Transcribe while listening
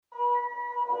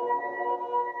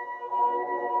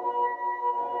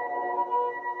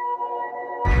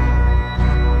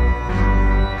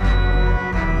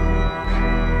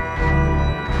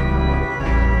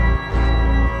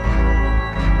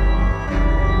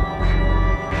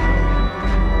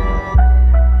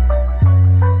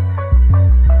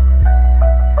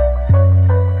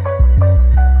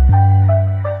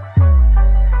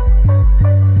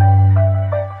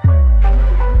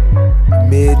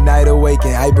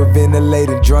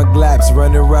hyperventilating, drunk laps,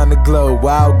 running around the globe.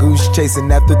 Wild goose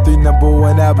chasing after 3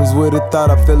 #1 albums. Would've thought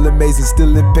I feel amazing,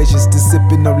 still impatient, still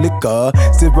sipping on liquor,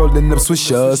 still rolling up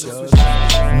swishers.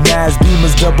 Nas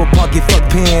Beamers, double pocket, fuck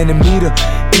pen and meter.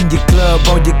 In your club,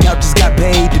 on your couches, got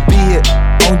paid to be it.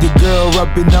 On your girl,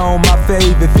 rubbing on my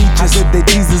favorite features. I said that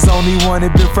Jesus only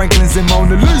wanted Ben Franklin's and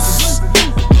Mona Lisa's.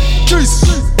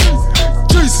 Jesus,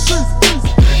 Jesus,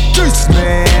 Jesus,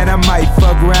 man, I might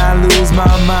fuck around, lose my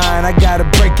mind. I got a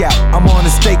breakout, I'm on a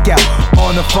stakeout,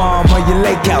 on the farm, on your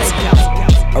lake house.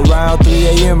 Around 3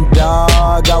 a.m.,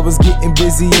 dog, I was getting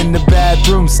busy in the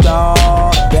bathroom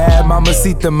stall. Bad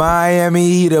mamacita, Miami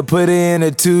heater, put her in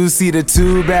a 2-seater.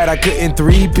 Too bad I couldn't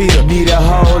 3-peat her. Need a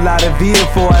whole lot of Vita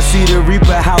before I see the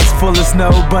Reaper. House full of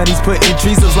snow bunnies, putting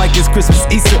trees up like it's Christmas,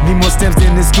 Easter. Need more stamps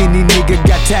than this skinny nigga,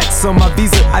 got tats on my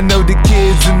visa. I know the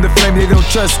kids in the flame, they don't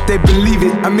trust, they believe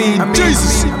it. I mean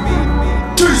Jesus,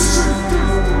 Jesus,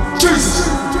 Jesus,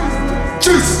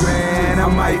 Jesus. Man, I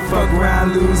might fuck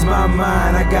around, lose my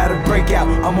mind. I got a breakout,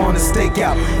 I'm on a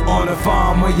stakeout, on a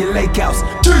farm or your lake house.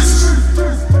 Jesus,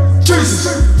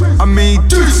 Jesus, I mean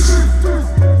Jesus,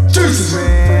 Jesus.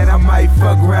 Man, I might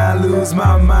fuck around, lose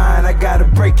my mind. I got a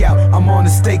breakout, I'm on a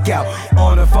stakeout,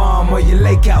 on a farm or your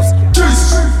lake house.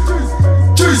 Jesus,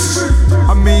 Jesus,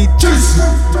 I mean Jesus,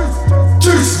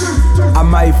 Jesus. I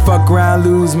might fuck around,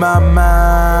 lose my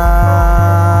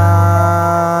mind.